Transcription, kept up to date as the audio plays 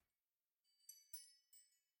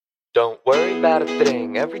Don't worry about a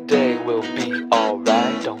thing, every day will be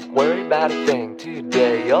alright. Don't worry about a thing,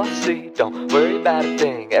 today you'll see. Don't worry about a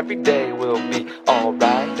thing, every day will be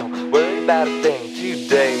alright. Don't worry about a thing,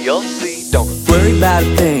 today you'll see. Don't worry about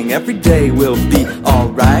a thing, every day will be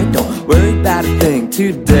alright. Don't worry about a thing,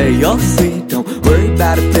 today you'll see. Don't worry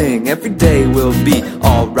about a thing, every day will be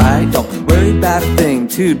alright. Don't worry about a thing,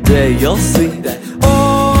 today you'll see that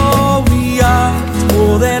all we are is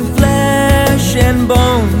more than flesh and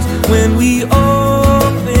bones. When we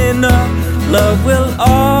open up, love will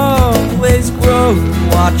always grow.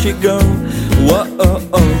 Watch it go,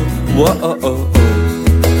 whoa-oh-oh, whoa-oh-oh.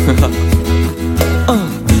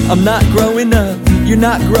 I'm not growing up, you're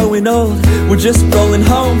not growing old. We're just rolling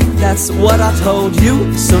home, that's what I told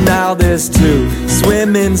you. So now there's two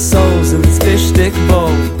swimming souls in this fish stick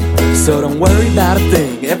bowl. So don't worry about a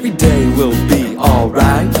thing, every day will be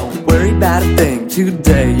alright. Don't worry about a thing,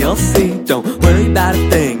 today you'll see. Don't worry about a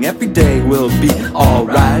thing, every day will be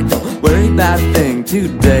alright. Don't worry about a thing,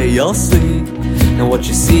 today you'll see. And what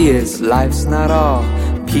you see is life's not all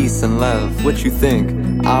peace and love. What you think?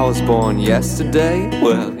 I was born yesterday?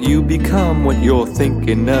 Well, you become what you're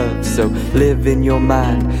thinking of. So live in your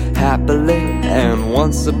mind happily. And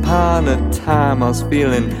once upon a time I was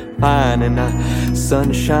feeling fine, and a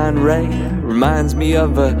sunshine ray reminds me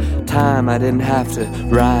of a time I didn't have to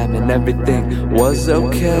rhyme and everything was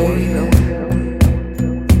okay.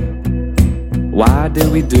 Why do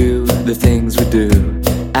we do the things we do?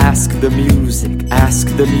 Ask the music, ask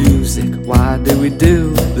the music. Why do we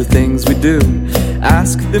do the things we do?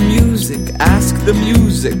 Ask the music, ask the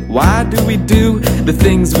music. Why do we do the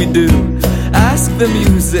things we do? Ask the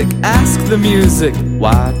music, ask the music.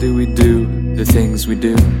 Why do we do the things we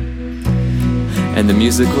do? And the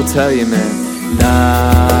music will tell you, man. Na,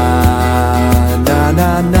 na,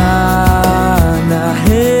 na, na, na,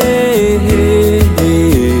 hey, hey,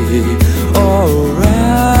 hey, alright.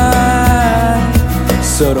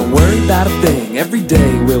 So don't worry about a thing, every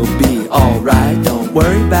day will be alright. Don't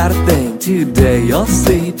worry about a thing, today you'll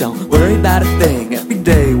see. Don't worry about a thing, every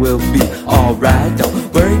day will be alright.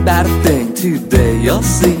 Don't worry about a thing, today you'll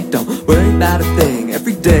see. Don't worry about a thing,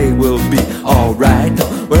 every day will be alright.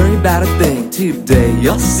 Don't worry about a thing, today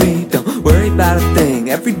you'll see. Don't worry about a thing,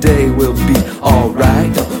 every day will be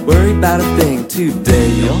alright. Don't worry about a thing, today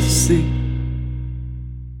you'll see.